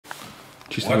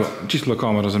Числа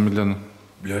камера замедлена.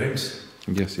 Blurrims?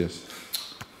 Yes, yes.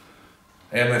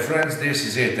 And my friends, this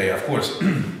is it, of course.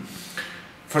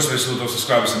 First of all, salute our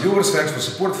subscribers and viewers. Thanks for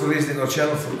support, for visiting our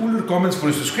channel, for all your comments, for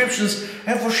your subscriptions,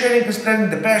 and for sharing and spreading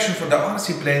the passion for the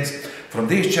RC planes from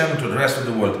this channel to the rest of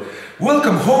the world.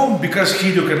 Welcome home, because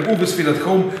here you can always feel at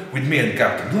home with me and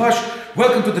Captain Blush.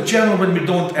 Welcome to the channel when we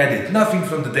don't edit nothing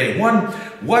from the day one.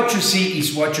 What you see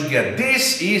is what you get.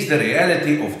 This is the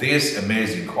reality of this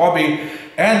amazing hobby.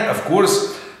 And of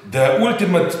course, the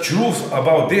ultimate truth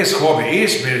about this hobby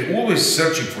is we're always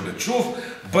searching for the truth,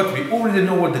 but we already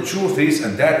know what the truth is,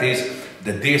 and that is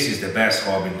that this is the best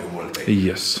hobby in the world.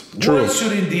 Yes, true. Once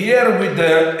you're in the air with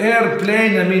the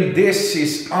airplane, I mean, this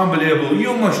is unbelievable.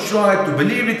 You must try to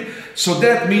believe it. So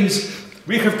that means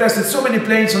we have tested so many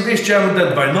planes on this channel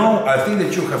that by now I think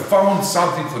that you have found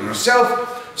something for yourself,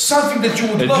 something that you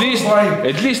would love to buy.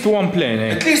 At least one plane,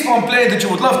 eh? At least one plane that you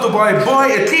would love to buy. Buy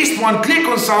at least one, click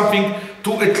on something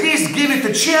to at least give it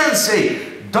a chance, eh?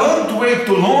 Don't wait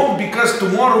too long, because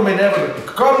tomorrow may never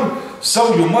come,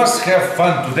 so you must have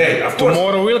fun today. Of course.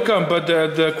 Tomorrow will come, but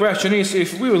the question is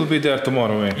if we will be there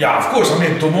tomorrow, eh? Yeah, of course, I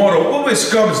mean, tomorrow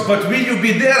always comes, but will you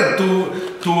be there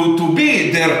to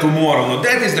be there tomorrow? No,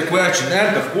 that is the question.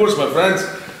 And of course, my friends,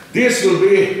 this will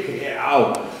be,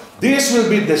 this will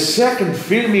be the second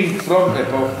filming from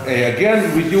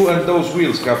again with you and those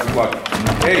wheels, Captain Black.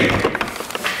 Hey.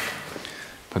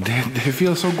 But they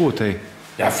feel so good, eh?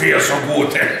 Yeah, feel so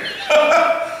good, eh?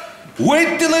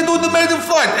 Wait till I do the maiden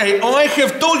flight, eh? I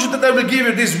have told you that I will give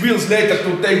you these wheels later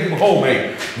to take them home,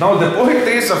 eh? Now the point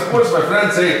is, of course, my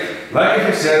friends, eh, like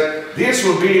I said, this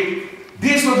will be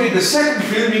the second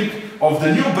filming of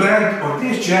the new brand on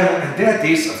this channel, and that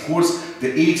is, of course,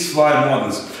 the XFly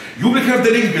models. You will have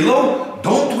the link below.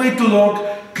 Don't wait too long.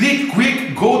 Click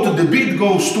quick, go to the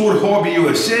BitGo store Hobby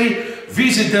USA,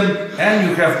 visit them, and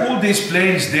you have all these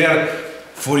planes there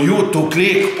for you to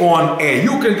click on.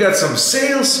 You can get some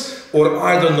sales or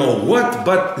I don't know what,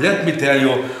 but let me tell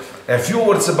you a few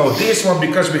words about this one,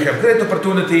 because we have great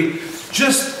opportunity.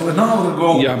 Just an hour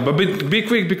ago. Yeah, but be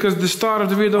quick, because the start of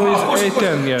the video is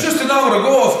A-10. Yeah. Just an hour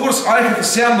ago, of course, I have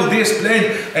assembled this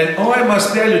plane, and I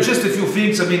must tell you just a few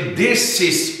things. I mean, this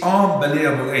is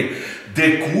unbelievable.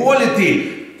 The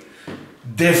quality,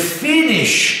 the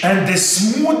finish, and the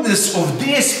smoothness of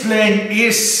this plane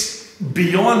is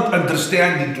beyond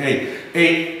understanding.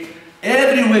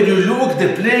 Everywhere you look,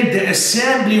 the plane, the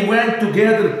assembly went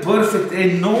together perfect,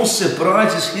 and no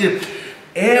surprises here.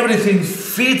 Everything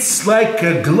fits like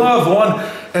a glove on,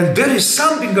 and there is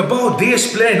something about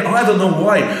this plane, I don't know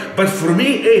why, but for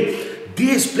me,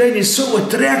 this plane is so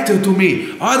attractive to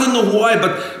me. I don't know why,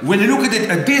 but when you look at it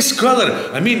at this color,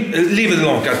 I mean, leave it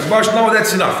alone, Captain Blush. Now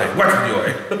that's enough. What with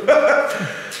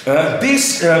you?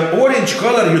 This orange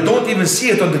color, you don't even see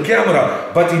it on the camera,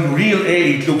 but in real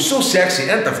it looks so sexy.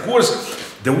 And of course,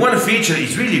 the one feature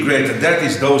is really great, and that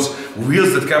is those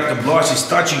wheels that Captain Blush is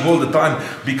touching all the time,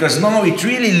 because now it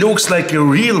really looks like a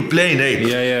real plane, eh?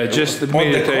 Yeah, just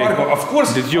admit it, eh? Of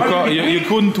course, you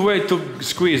couldn't wait to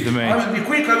squeeze them, eh? I will be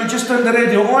quick. I will just turn the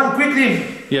radio on quickly.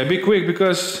 Yeah, be quick,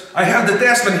 because I have the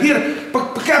testament here.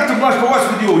 But Captain Blush,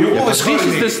 what's with you? You always this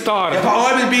is the start. Yeah, but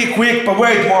I will be quick, but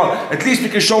wait, man. At least we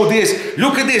can show this.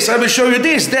 Look at this. I will show you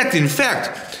this. That, in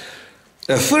fact,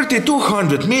 a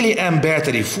 3200 milliamp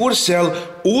battery, 4-cell,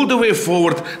 all the way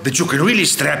forward, that you can really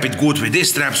strap it good with these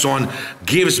straps on,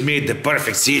 gives me the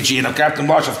perfect CG. And Captain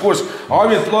Blush, of course, I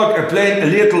will plug a plane a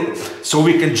little so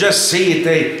we can just see it,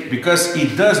 eh? Because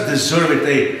it does deserve it,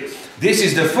 eh? This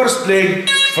is the first plane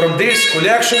from this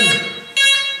collection,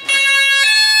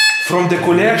 from the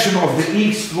collection of the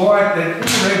XFly, and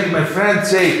already, my friends,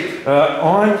 say,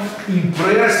 I'm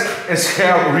impressed as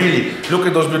hell, really. Look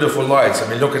at those beautiful lights. I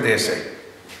mean, look at this, eh?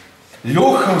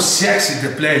 Look how sexy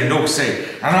the plane looks,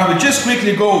 eh? And I will just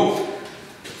quickly go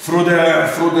through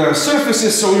the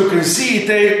surfaces so you can see it,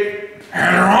 eh?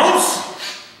 Ailerons,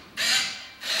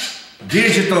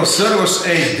 digital servos,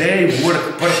 eh? They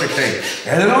work perfect, eh?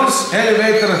 Ailerons,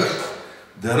 elevator,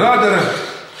 the rudder,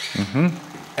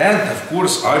 and of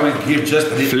course I will give just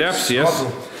a little flaps, yes.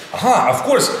 Of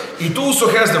course, it also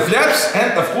has the flaps,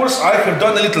 and of course I have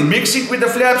done a little mixing with the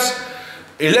flaps.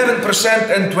 11%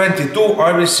 and 22,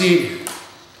 I will see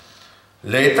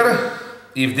later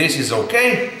if this is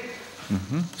okay.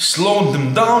 Slow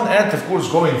them down, and of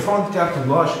course go in front, Captain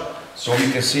Blush, so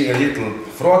we can see a little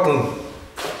throttle.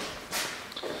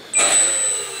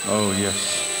 Oh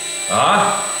yes.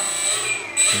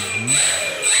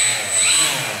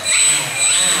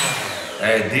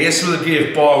 This will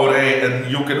give power, and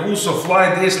you can also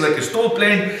fly this like a stall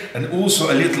plane and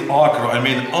also a little acro. I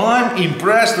mean, I'm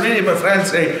impressed, really, my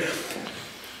friends.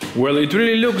 Well, it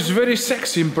really looks very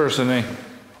sexy in person, eh?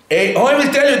 And I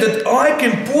will tell you that I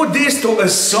can put this to a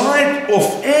side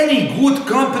of any good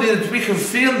company that we have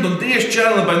filmed on this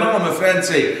channel by now, my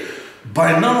friends,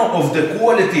 by now of the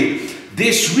quality.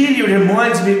 This really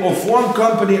reminds me of one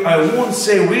company, I won't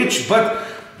say which, but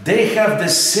they have the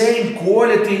same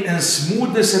quality and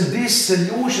smoothness, and these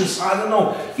solutions, I don't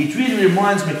know, it really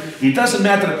reminds me, it doesn't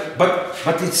matter, but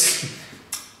it's,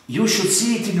 you should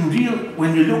see it in real,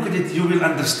 when you look at it, you will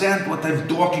understand what I'm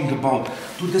talking about.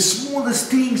 To the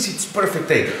smallest things, it's perfect.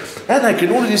 And I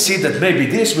can already see that maybe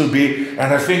this will be,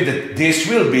 and I think that this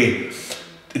will be,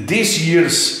 this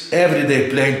year's everyday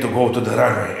plane to go to the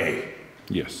runway.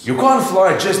 Yes. You can't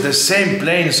fly just the same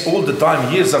planes all the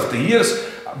time, years after years,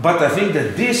 but I think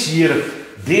that this year,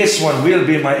 this one will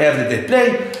be my everyday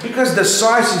plane, because the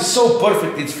size is so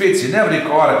perfect, it fits in every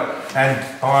car, and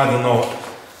I don't know,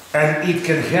 and it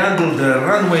can handle the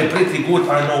runway pretty good,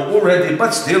 I know already,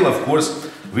 but still, of course,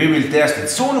 we will test it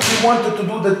soon. We wanted to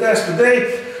do the test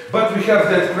today, but we have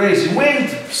that crazy wind,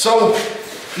 so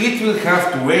it will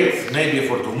have to wait maybe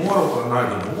for tomorrow or I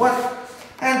don't know what.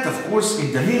 And of course,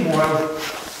 in the meanwhile,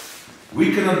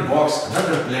 we can unbox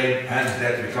another plane, and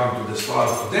that we come to the start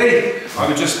of today. I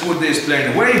will just put this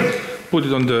plane away. Put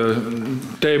it on the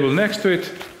table next to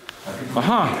it.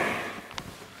 Aha!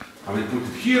 I will put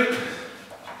it here.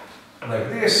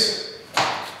 Like this.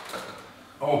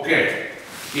 Okay,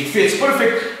 it fits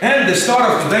perfect. And the start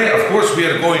of today, of course, we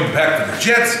are going back to the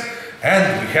jets,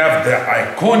 and we have the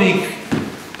iconic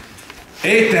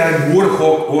A-10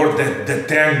 Warhog, or the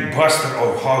tank buster,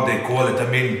 or how they call it. I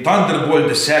mean,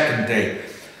 Thunderbolt II.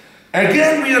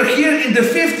 Again, we are here in the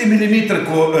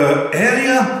 50mm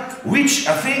area, which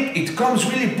I think it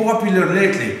comes really popular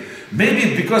lately.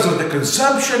 Maybe because of the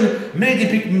consumption,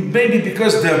 maybe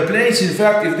because the planes, in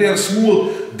fact, if they are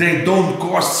small, they don't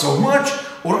cost so much,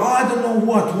 or I don't know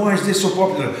what, why is this so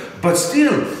popular? But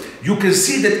still, you can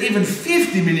see that even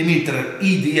 50mm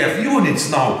EDF units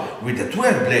now, with the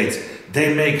 12 blades,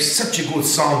 they make such a good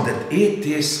sound that it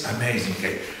is amazing.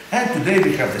 And today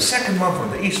we have the second one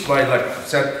from the XFly, like I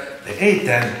said, the A-10,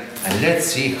 and let's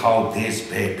see how this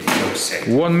baby looks.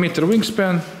 1 meter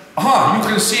wingspan. Ah, you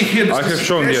can see here the I have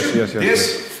shown, yes.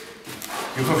 This.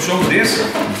 You have shown this.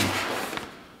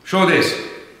 Show this.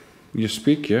 You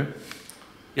speak, yeah?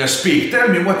 Yeah, speak. Tell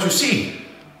me what you see.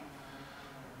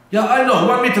 Yeah, I know.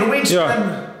 1 meter wingspan.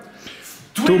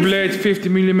 Yeah. 2 blade,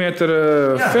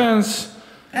 50mm fans.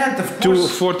 And of course, 2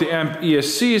 40 amp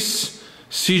ESCs.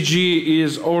 CG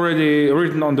is already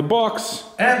written on the box.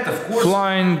 And of course,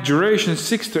 flying duration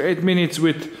 6 to 8 minutes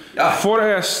with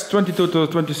 4S 22 to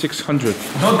 2600.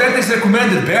 No, that is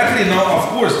recommended battery. Now, of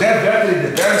course, that battery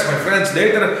depends, my friends,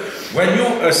 later when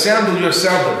you assemble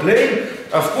yourself the plane.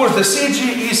 Of course, the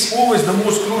CG is always the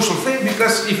most crucial thing,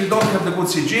 because if you don't have the good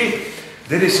CG,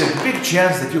 there is a big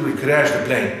chance that you will crash the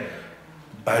plane.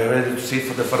 Are you ready to see it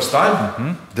for the first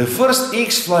time? The first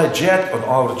XFly jet on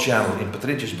our channel in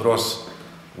Petrincic Bros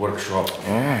workshop.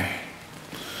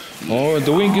 Oh,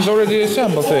 the wing is already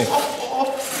assembled, eh?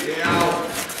 Yeah.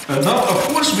 And now, of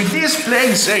course, with these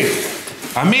planes,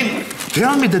 I mean,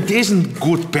 tell me that isn't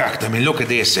good packed. I mean, look at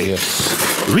this, Yes.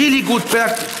 Really good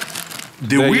packed.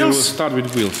 The Then wheels. You will start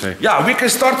with wheels, eh? Yeah, we can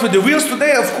start with the wheels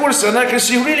today, of course, and I can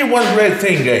see really one great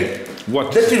thing,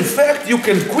 What? That in fact you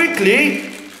can quickly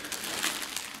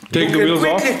Take the wheels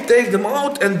off? Take them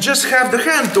out and just have the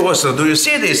hand tosser. Do you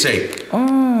see this,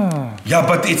 Ah. Yeah,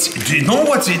 but it's, do you know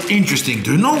what's interesting?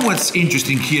 Do you know what's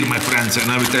interesting here, my friends?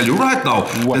 And I will tell you right now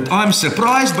that I'm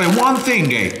surprised by one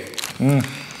thing,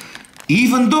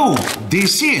 Even though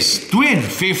this is twin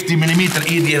 50mm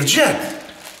EDF jet,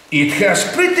 it has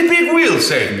pretty big wheels,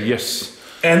 Yes.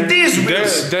 And these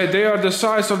wheels... They are the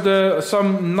size of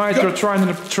some nitro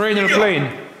trainer plane.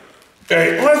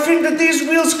 I think that these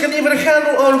wheels can even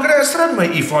handle our grass runway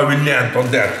if I will land on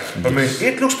that. I mean,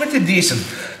 it looks pretty decent.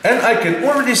 And I can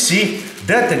already see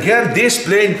that again, this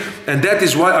plane, and that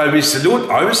is why I will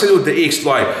salute the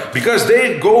XFly, because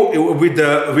they go with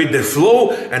the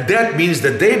flow, and that means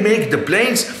that they make the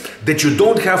planes that you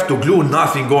don't have to glue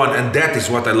nothing on, and that is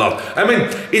what I love. I mean,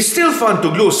 it's still fun to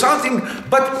glue something,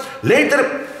 but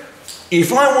later,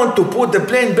 if I want to put the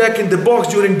plane back in the box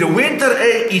during the winter,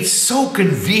 it's so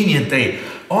convenient,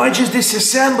 I just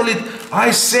disassemble it, I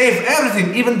save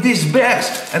everything, even these bags,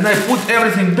 and I put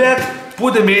everything back,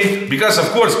 put them in, because of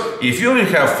course, if you only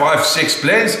have 5-6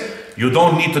 planes, you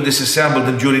don't need to disassemble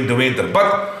them during the winter.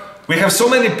 But we have so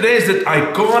many planes that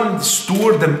I can't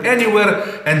store them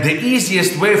anywhere, and the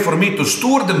easiest way for me to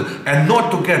store them and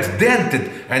not to get dented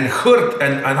and hurt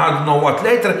and I don't know what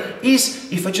later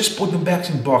is if I just put them back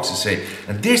in boxes,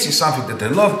 And this is something that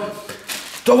I love.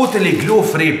 totally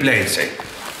glue-free plane, say.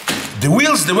 The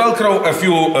wheels, the Velcro, a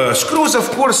few screws, of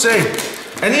course, say.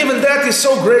 And even that is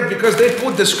so great because they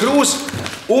put the screws,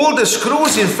 all the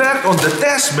screws, in fact, on the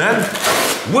test, man,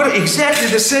 were exactly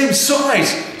the same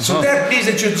size. So that means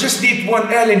that you just need one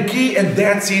Allen key and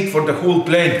that's it for the whole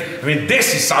plane. I mean,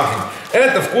 this is something.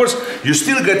 And of course, you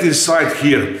still get inside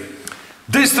here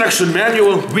the instruction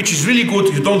manual, which is really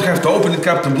good. You don't have to open it,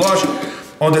 Captain Blanche.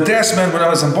 On the test, man, when I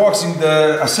was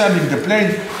assembling the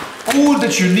plane, all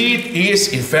that you need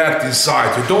is, in fact,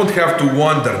 inside. You don't have to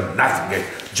wonder nothing.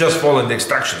 Just follow the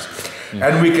instructions.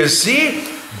 And we can see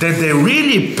that they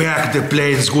really pack the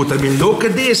planes good. I mean, look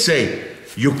at this,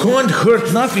 you can't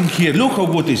hurt nothing here. Look how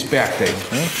good it's packed,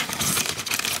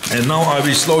 And now I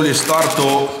will slowly start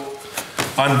to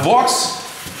unbox.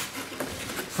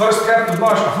 First, Captain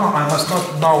Blanche, I must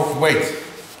not now wait.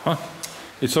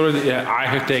 It's already, yeah, I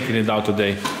have taken it out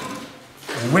today.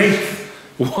 Wait.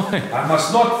 Why? I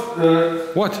must not...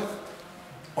 What?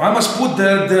 I must put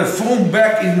the foam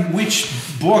back in which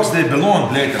box they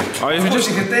belong later. Of course,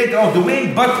 you can take out the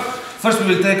wing, but first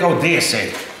we will take out this.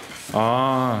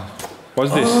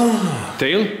 What's this?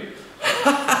 Tail?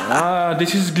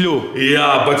 This is glue.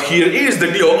 Yeah, but here is the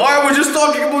glue. I was just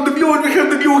talking about the glue and we have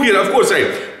the glue here, of course.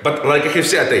 But like I have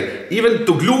said, even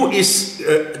to glue is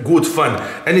good fun.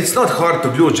 And it's not hard to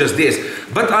glue just this.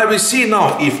 But I will see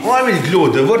now, if I will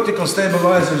glue the vertical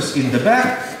stabilizers in the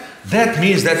back, that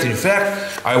means that in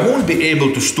fact, I won't be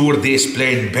able to store this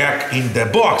plane back in the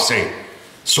box.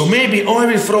 So maybe I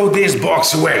will throw this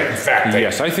box away, in fact.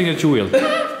 Yes, I think that you will.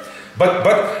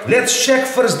 But let's check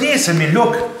first this. I mean,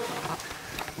 look.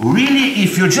 Really,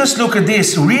 if you just look at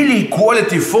this, really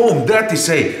quality foam, that is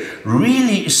a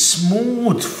really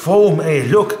smooth foam,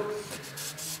 look,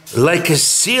 like a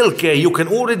silk, you can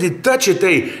already touch it,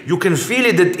 you can feel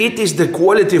it that it is the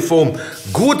quality foam.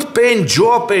 Good paint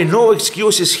job, no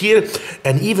excuses here,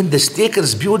 and even the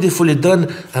stickers beautifully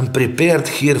done and prepared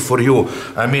here for you.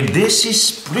 I mean, this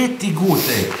is pretty good,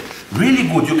 really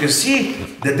good. You can see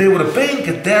that they were paying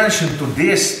attention to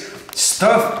this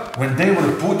stuff when they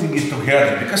were putting it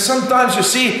together, because sometimes you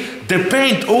see the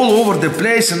paint all over the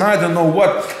place and I don't know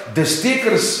what, the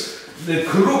stickers, the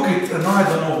crooked and I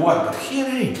don't know what, but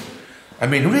here, I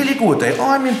mean, really good,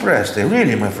 I'm impressed,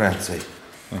 really, my friends.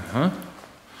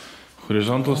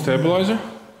 Horizontal stabilizer?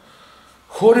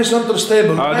 Horizontal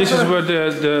stabilizer. This is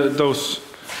where those...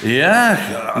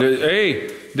 Yeah.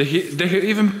 They have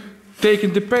even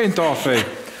taken the paint off,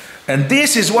 And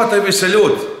this is what I will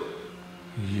salute.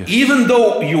 Yes. Even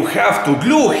though you have to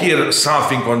glue here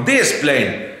something on this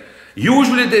plane,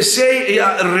 usually they say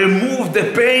remove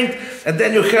the paint and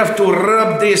then you have to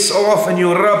rub this off and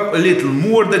you rub a little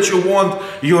more that you want,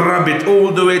 you rub it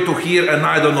all the way to here and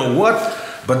I don't know what,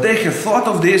 but they have thought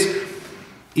of this.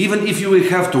 Even if you will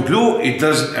have to glue, it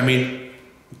doesn't, I mean,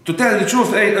 to tell the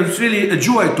truth, it's really a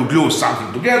joy to glue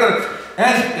something together,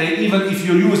 and even if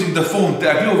you're using the foam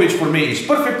glue, which for me is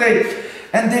perfect,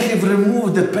 and they have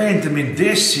removed the paint. I mean,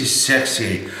 this is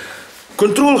sexy.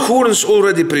 Control horns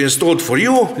already pre-installed for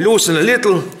you. Loosen a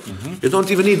little. You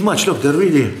don't even need much. Look, they're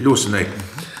really loosening.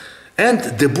 And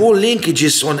the ball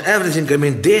linkages on everything. I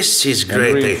mean, this is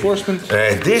great. Reinforcement.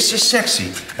 This is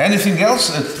sexy. Anything else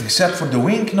except for the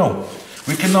wing? No.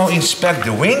 We can now inspect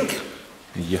the wing.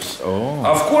 Yes.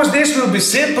 Of course, this will be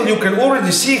simple. You can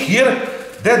already see here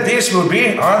that this will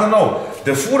be, I don't know,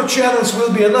 the 4 channels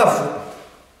will be enough.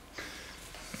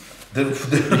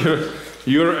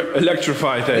 You're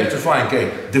electrified,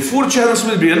 Electrifying, The 4 channels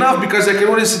will be enough because I can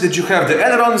already see that you have the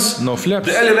ailerons, no flaps,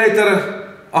 the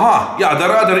elevator, yeah, the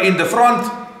rudder in the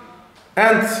front,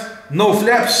 and no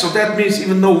flaps, so that means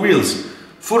even no wheels.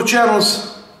 4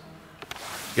 channels,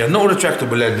 yeah, no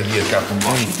retractable landing gear, Captain.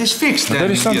 It is fixed. There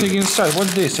is something inside.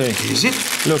 What's this? Is it?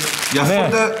 Look.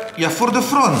 Yeah, for the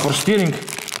front. For steering.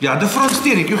 Yeah, the front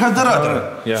steering. You have the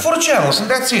rudder. Yeah. 4 channels, and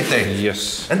that's it.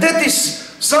 Yes. And that is.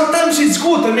 Sometimes it's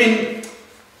good, I mean,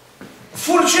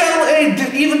 for channel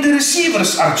 8, even the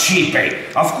receivers are cheap,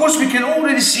 Of course, we can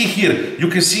already see here, you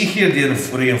can see here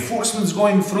the reinforcements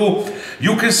going through,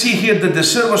 you can see here that the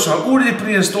servos are already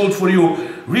pre-installed for you,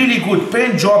 really good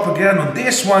paint job again on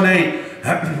this one,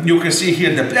 You can see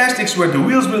here the plastics where the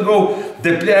wheels will go,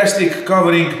 the plastic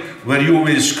covering where you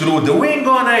will screw the wing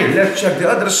on, Let's check the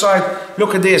other side,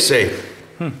 look at this,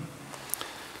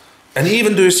 And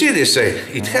even do you see this?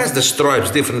 It has the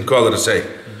stripes, different colors.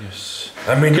 Yes.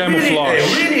 I mean, camouflage.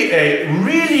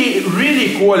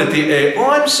 Really quality.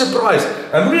 I'm surprised.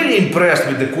 I'm really impressed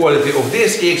with the quality of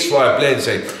this XFly planes.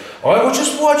 I was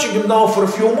just watching them now for a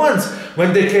few months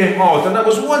when they came out, and I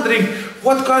was wondering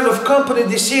what kind of company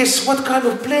this is, what kind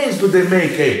of planes do they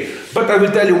make, eh? But I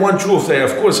will tell you one truth, eh?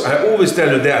 Of course, I always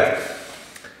tell you that.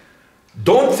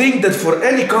 Don't think that for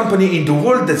any company in the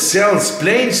world that sells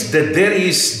planes that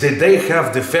they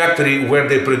have the factory where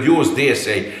they produce this,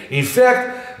 eh? In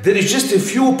fact, there is just a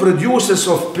few producers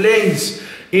of planes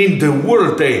in the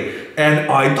world, eh?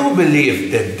 And I do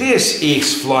believe that these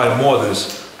XFly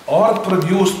models are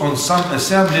produced on some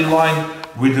assembly line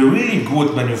with a really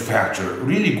good manufacturer,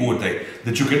 really good, eh?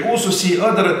 That you can also see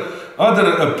other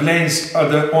planes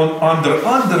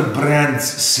under brands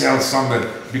sell somewhere,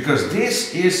 because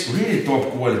this is really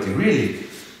top quality, really.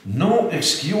 No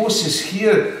excuses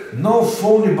here, no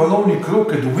phony baloney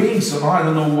crooked wings or I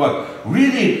don't know what.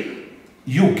 Really,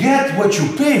 you get what you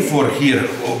pay for here.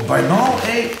 By now,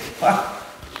 eh?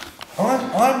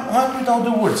 I'm without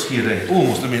the words here, eh?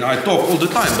 Almost. I mean, I talk all the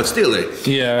time, but still, eh?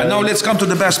 Yeah. And now let's come to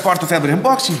the best part of every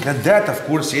unboxing, and that, of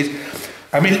course, is,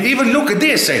 I mean, even look at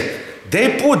this, eh?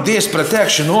 They put this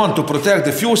protection on to protect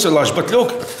the fuselage, but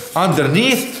look,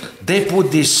 underneath, they put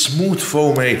this smooth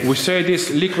foam, eh? We say this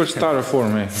liquid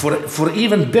styrofoam, eh? For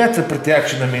even better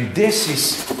protection. I mean, this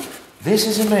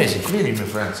is amazing, really, my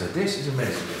friends. This is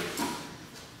amazing.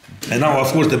 And now, of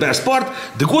course, the best part,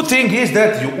 the good thing is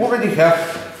that you already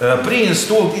have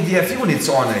pre-installed EDF units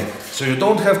on it, so you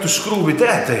don't have to screw with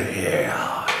that.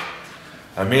 Yeah.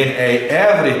 I mean,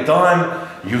 every time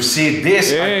you see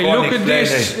this iconic look at plane,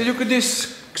 this! Look at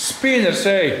this spinners,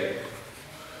 eh?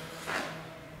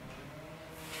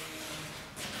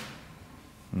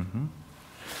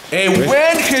 Hey,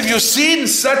 when have you seen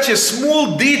such a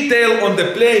small detail on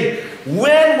the plane?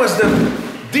 When was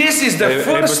this is the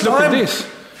first but look time. at this.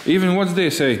 Even what's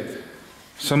this, eh?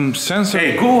 Some sensor.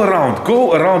 Hey, go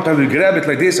around, I will grab it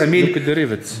like this. I mean, look at the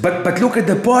rivets. But look at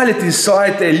the pilot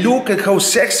inside, look at how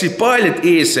sexy pilot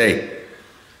is, eh?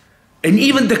 And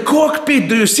even the cockpit,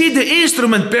 do you see the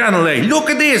instrument panel, eh? Look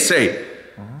at this, eh?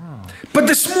 But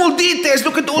the small details,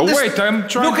 look at all this. Wait, I'm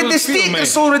trying look to at the film,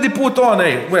 stickers already put on,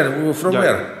 eh? From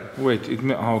where? Wait,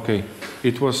 okay.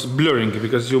 It was blurring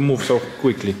because you move so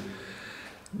quickly.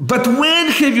 But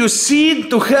when have you seen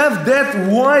to have that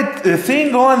white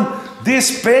thing on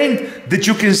this paint that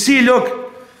you can see,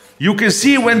 look, you can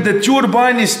see when the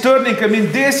turbine is turning. I mean,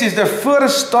 this is the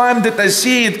first time that I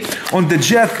see it on the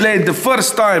jet plane, the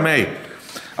first time, eh?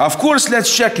 Of course,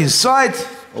 let's check inside.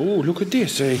 Oh, look at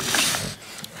this, eh?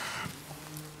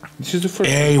 This is the first.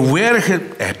 Hey, where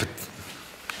have...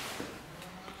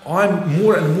 I'm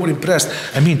more and more impressed.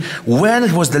 I mean,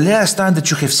 when was the last time that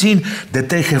you have seen that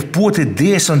they have put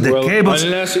this on the cables,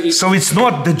 so it's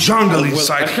not the jungle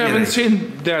inside I haven't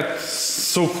seen that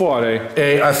so far,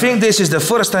 eh? I think this is the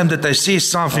first time that I see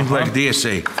something like this,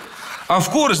 eh? Of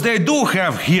course, they do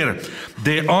have here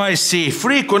the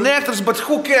IC3 connectors, but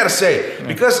who cares, eh?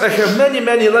 Because I have many,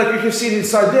 like you have seen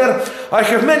inside there, I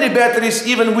have many batteries,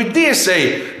 even with this,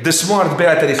 eh? The smart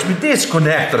batteries, with this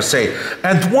connector, say.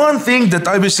 And one thing that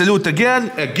I will salute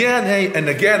again, eh? And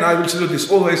again, I will salute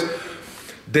this always,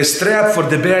 the strap for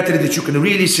the battery that you can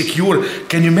really secure.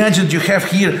 Can you imagine you have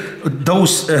here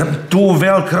those two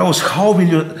Velcros? How will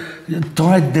you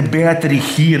tie the battery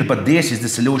here? But this is the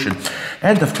solution.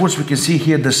 And of course we can see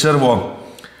here the servo.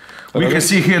 We can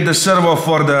see here the servo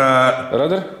for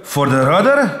the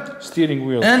rudder. Steering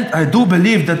wheel. And I do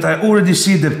believe that I already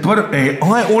see the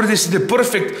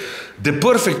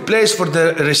perfect place for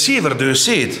the receiver. Do you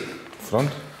see it? Front.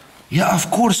 Yeah, of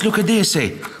course. Look at this,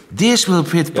 eh? This will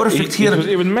fit perfect here. It was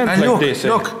even meant and like look, this,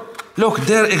 look,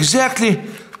 there exactly.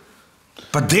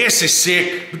 But this is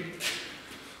sick.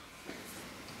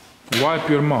 Wipe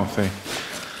your mouth, eh?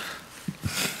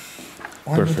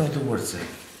 I'm without the words, eh?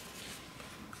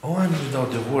 I'm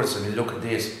without the words. I mean, look at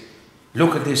this.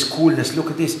 Look at this coolness.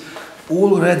 Look at this.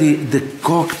 Already the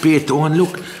cockpit on.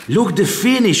 Look the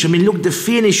finish. I mean, look the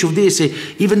finish of this. Eh?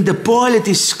 Even the pilot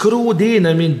is screwed in.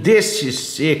 I mean, this is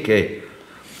sick, eh?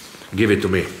 Give it to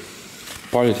me.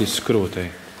 Pilot is screwed, eh?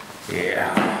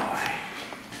 Yeah.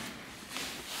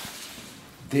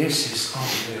 This is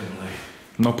unbelievable.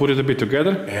 Now put it a bit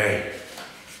together. Hey.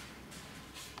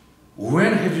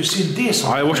 When have you seen this?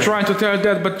 I was trying to tell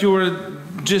that, but you were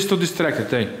just too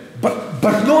distracted, eh?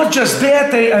 But not just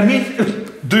that, eh? I mean,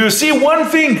 do you see one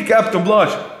thing, Captain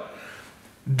Blush?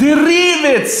 The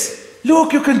rivets!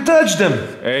 Look, you can touch them.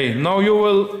 Hey, now you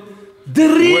will... The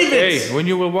rivets! Hey, when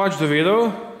you will watch the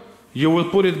video, you will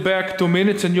put it back 2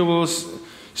 minutes and you will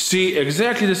see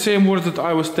exactly the same words that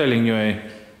I was telling you, eh?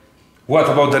 What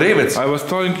about the rivets? I was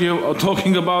talking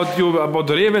about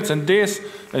the rivets and this,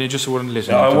 and you just weren't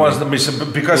listening. I wasn't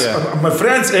missing because my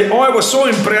friends, I was so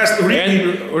impressed.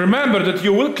 And remember that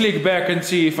you will click back and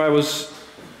see if I was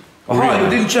You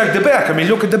didn't check the back. I mean,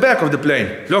 look at the back of the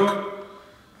plane. Look.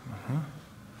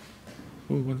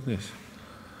 Oh, what's this?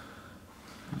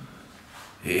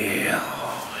 Yeah.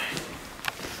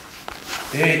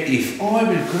 Hey, if I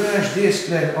will crash this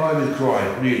plane, I will cry.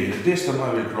 Really, this time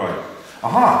I will cry.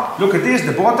 Look at this,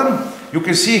 the bottom. You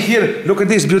can see here, look at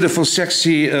this beautiful,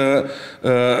 sexy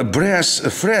brass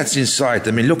threads inside.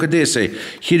 I mean, look at this.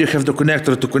 Here you have the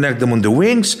connector to connect them on the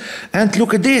wings. And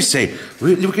look at this.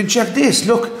 You can check this.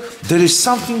 Look, there is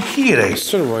something here.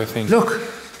 Servo, I think. Look.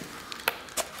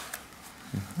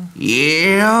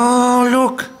 Yeah,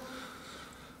 look.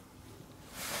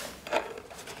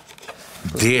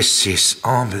 This is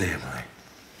unbelievable.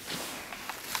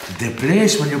 The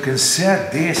place when you can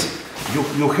set this,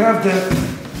 you have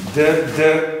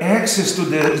the access to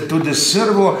the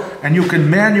servo, and you can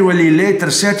manually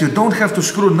later set. You don't have to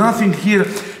screw nothing here.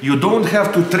 You don't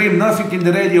have to trim nothing in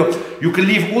the radio. You can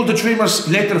leave all the trimmers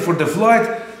later for the flight.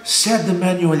 Set them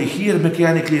manually here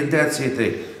mechanically, and that's it.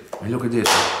 And look at this.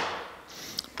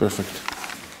 Perfect.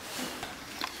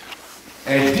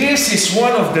 And this is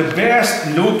one of the best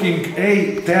looking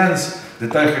A-10s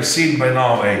that I have seen by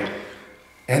now.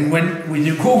 And when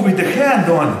you go with the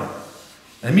hand on,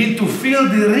 I mean, to feel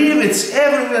the rivets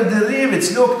everywhere, the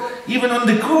rivets. Look, even on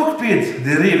the cockpit,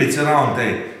 the rivets around.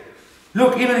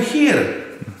 Look, even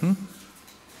here.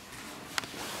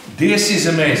 This is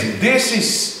amazing. This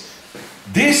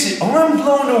is, I'm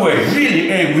blown away, really.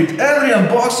 With every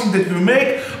unboxing that we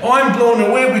make, I'm blown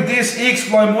away with this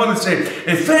XFly Model.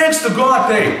 And thanks to God,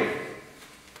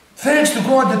 thanks to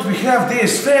God that we have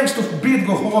this. Thanks to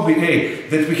Bitgo Hobby,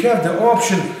 that we have the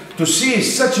option to see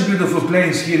such a beautiful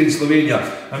planes here in Slovenia.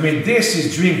 I mean, this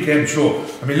is dream came true.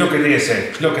 I mean, look at this,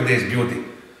 look at this beauty.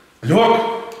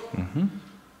 Look,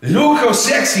 look how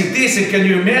sexy it is. And can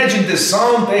you imagine the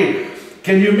sound,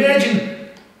 Can you imagine?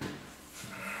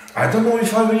 I don't know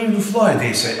if I will even fly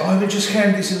this. I will just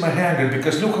hang this in my hanger,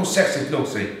 because look how sexy it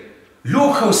looks.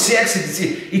 Look how sexy it is.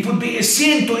 It would be a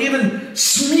sin to even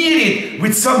smear it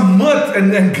with some mud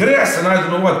and grass and I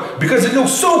don't know what, because it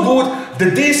looks so good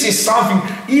that this is something,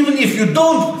 even if you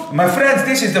don't, my friends,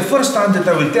 this is the first time that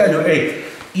I will tell you,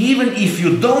 even if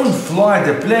you don't fly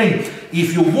the plane,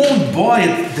 if you won't buy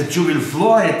it, that you will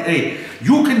fly it,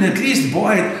 you can at least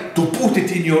buy it to put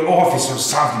it in your office or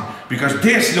something, because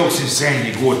this looks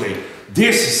insanely good.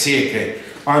 This is sick.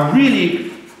 I'm really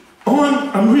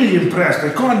impressed. I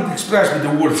can't express with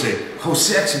the words how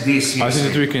sexy this is. I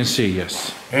think that we can see,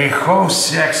 yes. How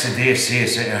sexy this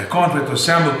is. I can't wait to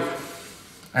assemble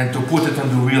and to put it on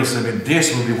the wheels. I mean,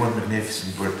 this will be one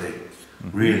magnificent birthday.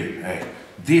 Really.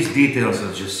 These details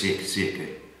are just sick.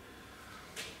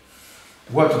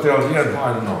 What to tell you? I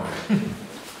don't know.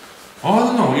 I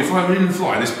don't know if I will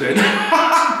fly this plane.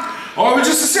 I will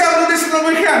just assemble this in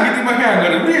my hand, in my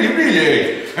hangar,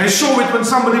 really, and show it when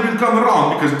somebody will come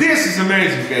around, because this is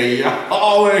amazing,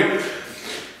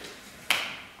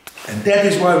 And that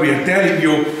is why we are telling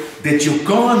you that you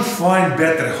can't find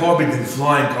better hobby than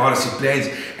flying RC planes,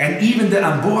 and even the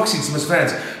unboxings, my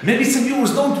friends. Maybe some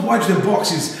viewers don't watch the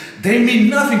unboxings, they mean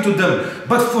nothing to them,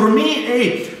 but for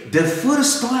me, the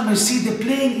first time I see the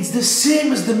plane, it's the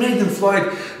same as the maiden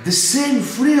flight, the same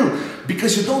thrill,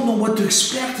 because you don't know what to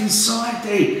expect inside,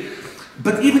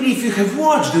 But even if you have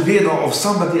watched the video of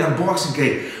somebody unboxing,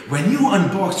 when you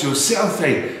unbox yourself,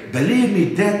 believe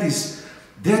me,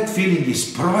 that feeling is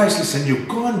priceless, and you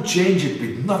can't change it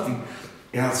with nothing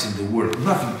else in the world,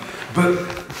 nothing. But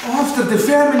after the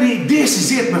family, this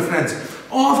is it, my friends.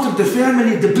 After the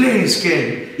family, the planes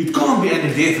came. It can't be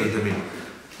any different, I mean.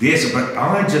 This, but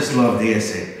I just love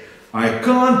this. I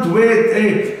can't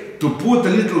wait to put a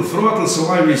little throttle so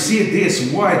I will see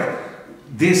this white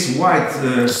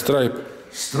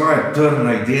stripe turn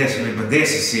like this. But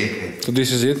this is sick. So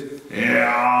this is it?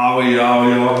 Yeah,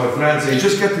 my friends. It's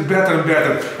just getting better and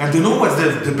better. And you know what's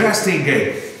the best thing?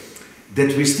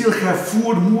 That we still have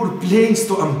 4 more planes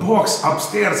to unbox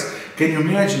upstairs. Can you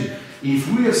imagine? If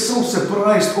we are so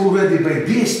surprised already by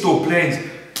these 2 planes,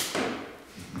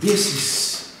 this is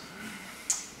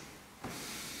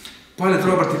Pilot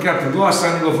Robert and Captain Glass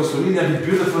signing off for Slovenia,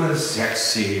 beautiful and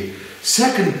sexy.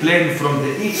 Second plane from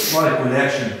the XFly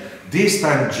collection, this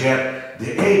time jet,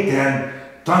 the A-10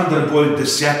 Thunderbolt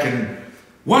II.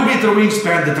 1 meter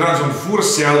wingspan that runs on 4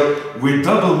 cell with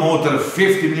double motor,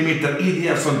 50mm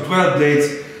EDF on 12 blades.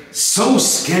 So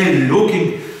scale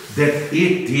looking that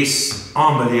it is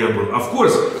unbelievable. Of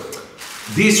course,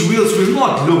 these wheels will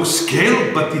not look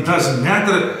scale, but it doesn't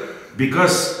matter,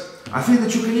 because I think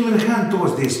that you can even hand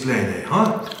toss this plane,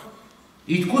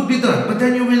 It could be done, but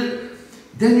then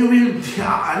then you will,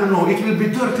 I don't know, it will be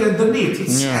dirty underneath.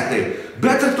 It's sad.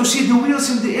 Better to see the wheels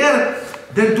in the air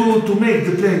than to make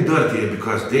the plane dirty,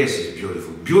 because this is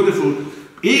beautiful. Beautiful.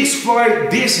 XFly,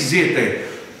 this is it.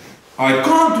 I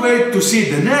can't wait to see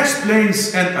the next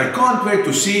planes, and I can't wait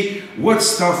to see what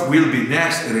stuff will be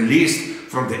next released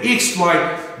from the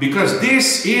XFly, because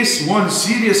this is one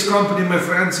serious company, my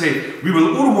friends. We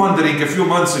were wondering a few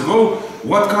months ago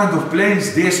what kind of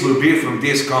planes this will be from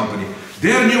this company.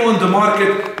 They're new on the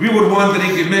market. We were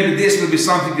wondering if maybe this will be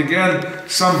something again,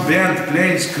 some bent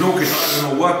planes, crooked, I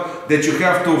don't know what, that you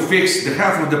have to fix the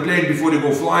half of the plane before you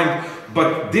go flying.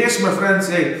 But this, my friends,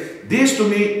 this to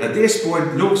me at this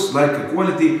point looks like the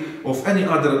quality of any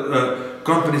other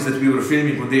companies that we were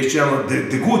filming on this channel, the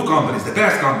good companies, the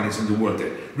best companies in the world.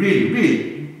 Really,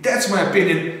 really, that's my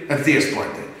opinion at this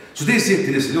point. So this is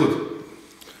it, this salute.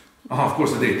 Of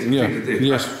course I did. Yeah.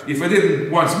 Yes. If I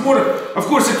didn't once more, of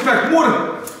course expect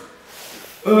more.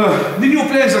 The new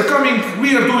planes are coming.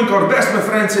 We are doing our best, my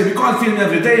friends. We can't film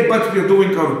every day, but we are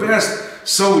doing our best.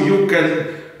 So you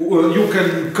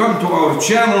can come to our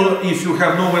channel if you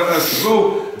have nowhere else to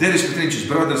go. There is Petrincic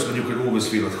Brothers, when you can always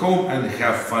feel at home and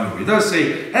have fun with us.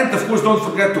 And of course, don't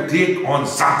forget to click on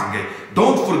something.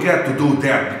 Don't forget to do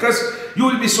that, because you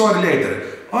will be sorry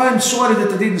later. I'm sorry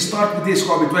that I didn't start with this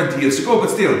hobby 20 years ago, but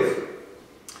still,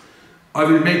 I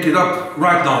will make it up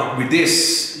right now with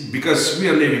this, because we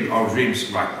are living our dreams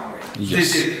right now.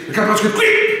 Yes. This is,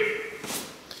 quick!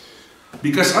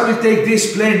 Because I will take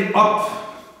this plane up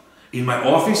in my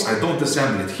office. I don't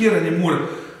assemble it here anymore.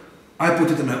 I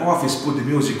put it in my office, put the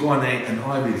music on, and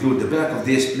I will glue the back of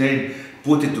this plane,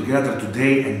 put it together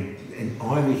today, and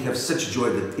I will have such joy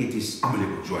that it is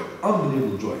unbelievable joy.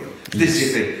 Unbelievable joy. This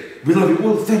is it. We love you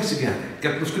all. Thanks again.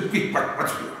 Get quick.